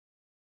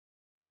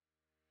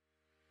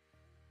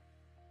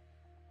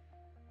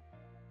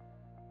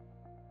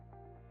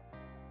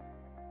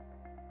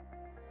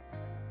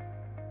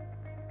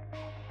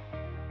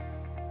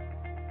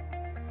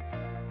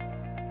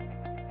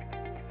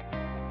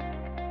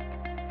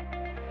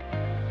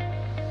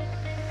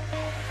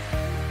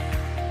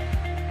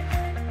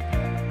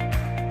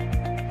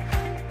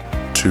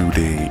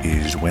Today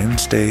is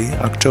Wednesday,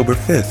 October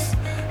 5th.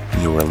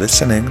 You're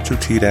listening to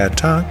T-Dad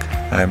Talk.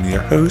 I'm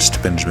your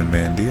host, Benjamin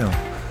Mandiel.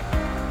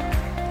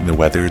 The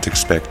weather is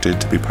expected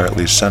to be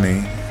partly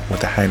sunny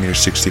with a high near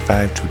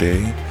 65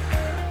 today,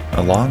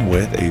 along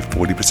with a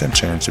 40%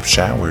 chance of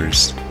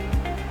showers.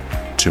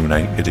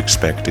 Tonight it's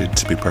expected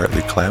to be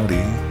partly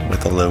cloudy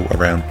with a low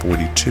around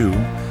 42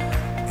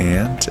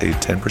 and a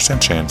 10%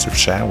 chance of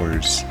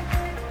showers.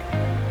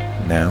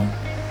 Now,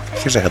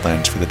 here's the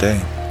headlines for the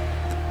day.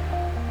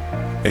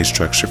 A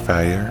structure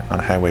fire on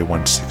Highway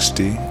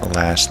 160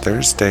 last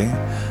Thursday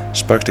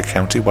sparked a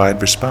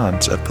county-wide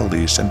response of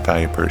police and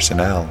fire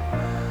personnel.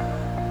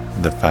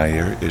 The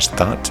fire is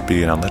thought to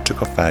be an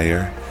electrical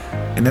fire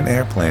in an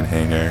airplane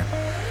hangar,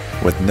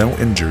 with no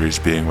injuries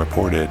being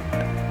reported.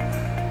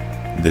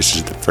 This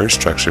is the first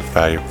structure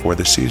fire for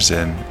the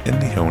season in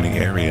the Honey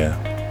area.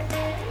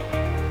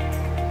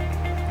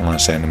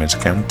 Los Animas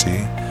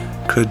County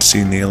could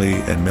see nearly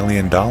 $1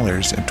 million in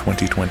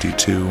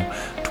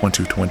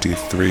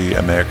 2022-2023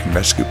 American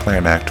Rescue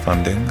Plan Act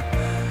funding.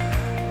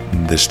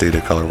 The state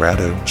of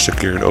Colorado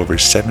secured over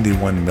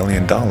 $71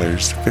 million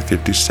for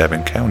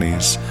 57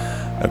 counties,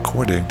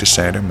 according to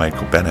Senator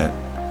Michael Bennet.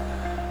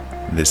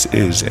 This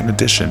is in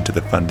addition to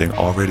the funding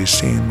already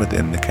seen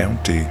within the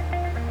county.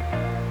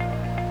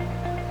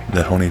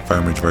 The Honey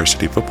Farmers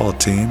Varsity football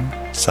team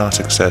saw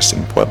success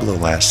in Pueblo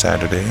last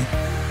Saturday,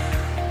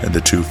 and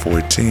the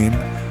 2-4 team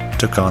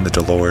took on the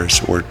Dolores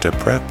Huerta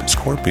Prep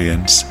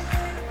Scorpions,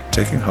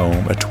 taking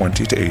home a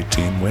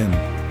 20-18 win.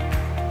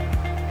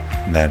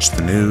 And that's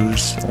the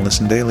news.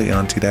 Listen daily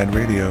on T-Dad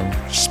Radio,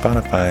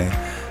 Spotify,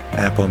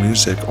 Apple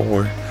Music,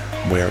 or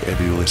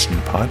wherever you listen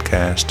to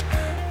podcasts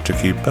to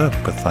keep up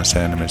with Los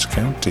Animas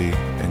County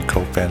and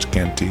Colfax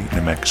County,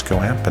 New Mexico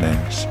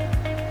happenings.